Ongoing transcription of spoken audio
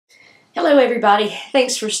Hello everybody,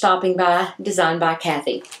 thanks for stopping by Designed by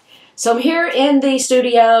Kathy. So I'm here in the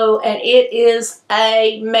studio and it is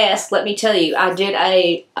a mess, let me tell you. I did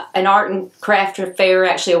an art and craft fair,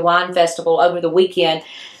 actually a wine festival over the weekend.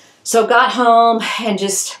 So got home and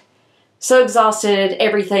just so exhausted,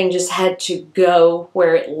 everything just had to go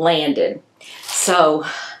where it landed. So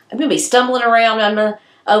I'm going to be stumbling around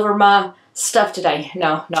over my stuff today.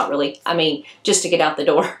 No, not really. I mean, just to get out the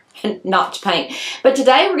door. Not to paint. But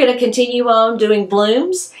today we're going to continue on doing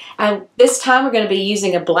blooms, and this time we're going to be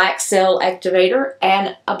using a black cell activator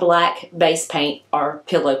and a black base paint, or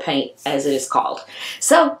pillow paint as it is called.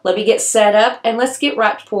 So let me get set up and let's get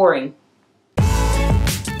right to pouring.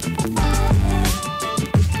 I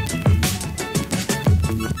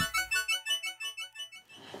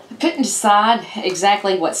couldn't decide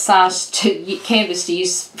exactly what size canvas to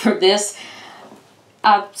use for this,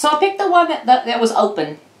 so I picked the one that was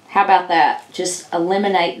open. How about that? Just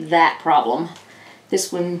eliminate that problem.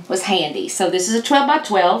 This one was handy. So this is a 12 by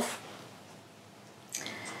 12.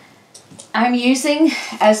 I'm using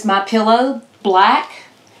as my pillow black,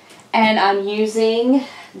 and I'm using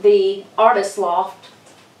the Artist Loft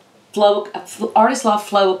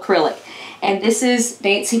FlowAcrylic. And this is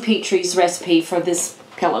Nancy Petrie's recipe for this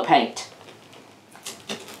pillow paint.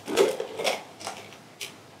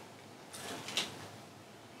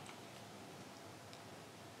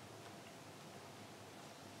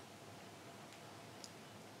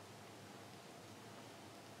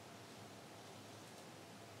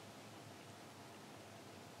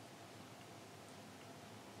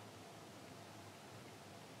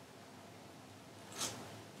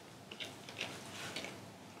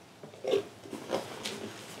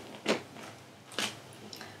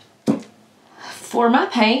 For my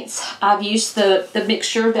paints, I've used the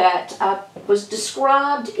mixture that was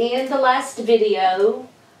described in the last video,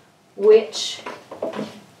 which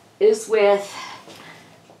is with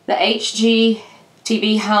the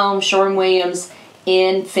HGTV Sherwin Williams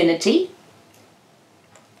Infinity.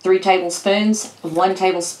 3 tablespoons, 1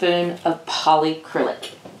 tablespoon of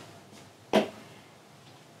polycrylic.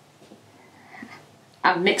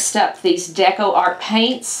 I've mixed up these Deco Art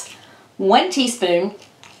paints, 1 teaspoon,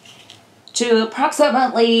 to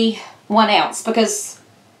approximately 1 ounce, because,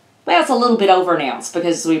 well, it's a little bit over an ounce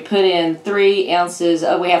because we put in 3 ounces,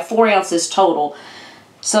 we have 4 ounces total.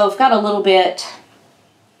 So I've got a little bit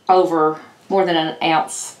over, more than an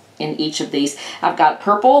ounce in each of these. I've got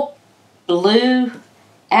purple, blue,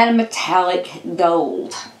 and a metallic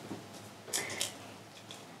gold.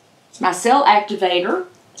 My cell activator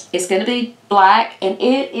is going to be black, and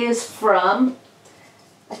it is from,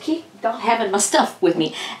 I keep not having my stuff with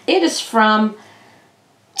me. It is from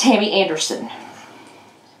Tammy Anderson.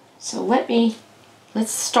 So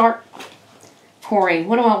let's start pouring.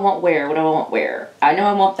 What do I want where? What do I want where? I know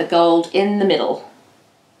I want the gold in the middle.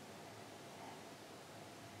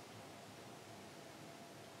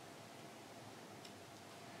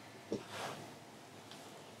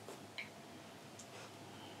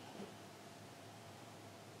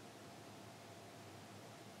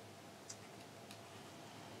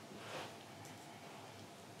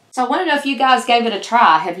 So I want to know if you guys gave it a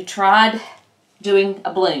try. Have you tried doing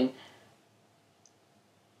a bloom?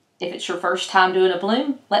 If it's your first time doing a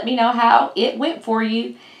bloom, let me know how it went for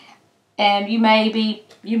you. And you may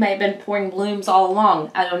have been pouring blooms all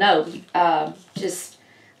along. I don't know. Just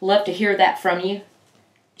love to hear that from you.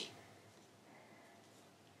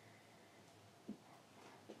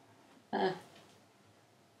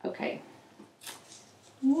 Okay.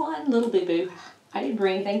 One little boo-boo. I didn't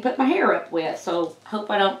bring anything to put my hair up with, so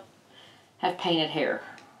hope I don't have painted hair.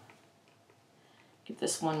 Give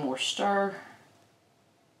this one more stir.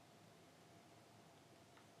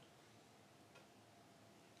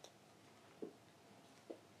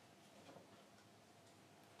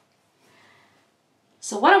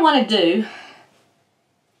 So what I want to do,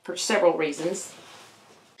 for several reasons.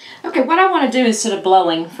 Okay, what I want to do instead of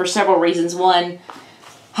blowing, for several reasons. One,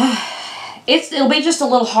 it'll be just a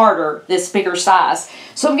little harder, this bigger size.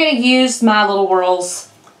 So I'm going to use my Little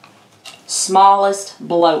World's smallest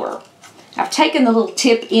blower. I've taken the little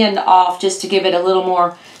tip end off just to give it a little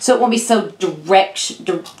more, so it won't be so direct,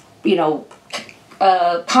 you know,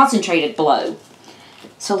 concentrated blow.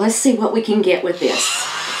 So let's see what we can get with this.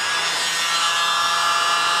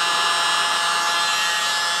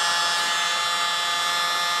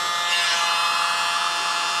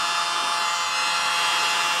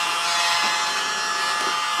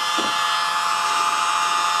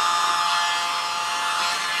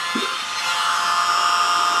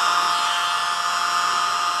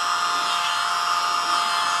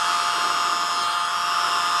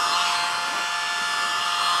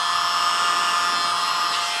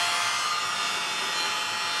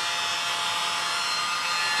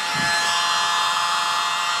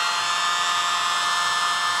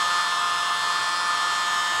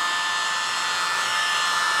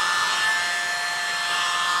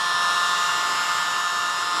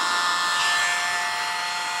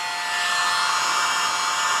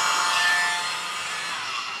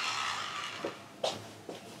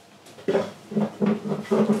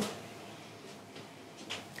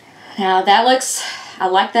 Now that looks, I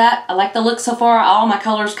like that. I like the look so far. All my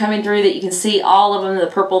colors coming through that you can see all of them, the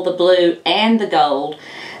purple, the blue, and the gold.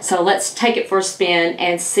 So let's take it for a spin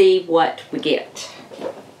and see what we get.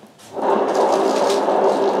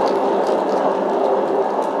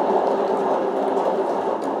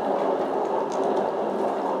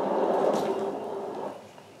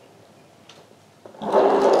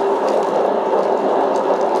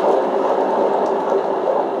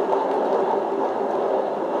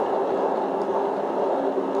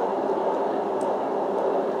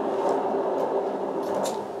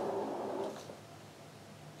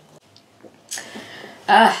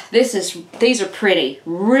 These are pretty,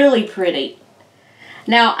 really pretty.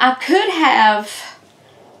 Now I could have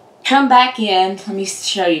come back in, let me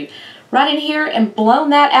show you, right in here and blown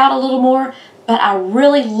that out a little more, but I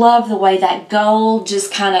really love the way that gold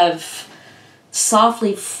just kind of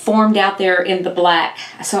softly formed out there in the black.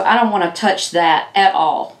 So I don't want to touch that at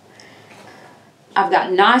all. I've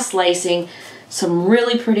got nice lacing, some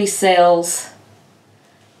really pretty sails.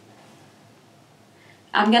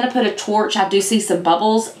 I'm going to put a torch. I do see some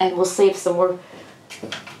bubbles, and we'll see if some more,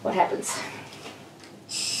 what happens.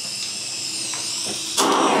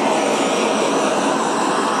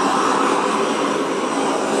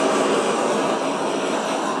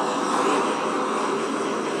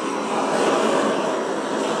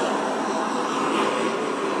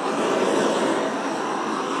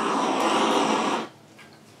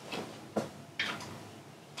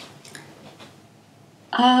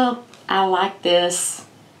 Oh, I like this.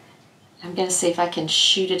 I'm going to see if I can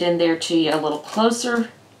shoot it in there to you a little closer.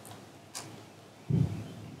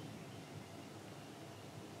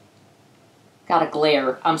 Got a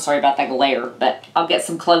glare. I'm sorry about that glare, but I'll get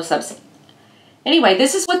some close-ups. Anyway,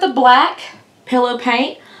 this is with the black pillow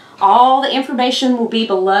paint. All the information will be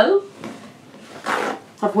below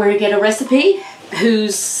of where to get a recipe,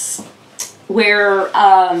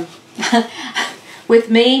 with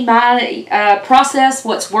me, my process,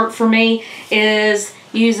 what's worked for me is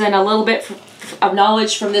using a little bit of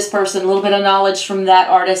knowledge from this person, a little bit of knowledge from that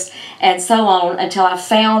artist, and so on until I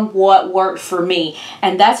found what worked for me.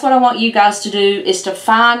 And that's what I want you guys to do, is to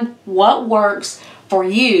find what works for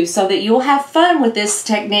you so that you'll have fun with this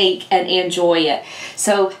technique and enjoy it.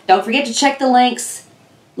 So don't forget to check the links.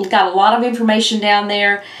 We've got a lot of information down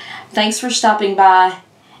there. Thanks for stopping by.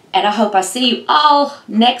 And I hope I see you all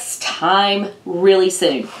next time really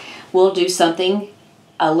soon. We'll do something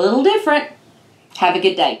a little different. Have a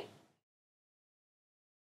good day.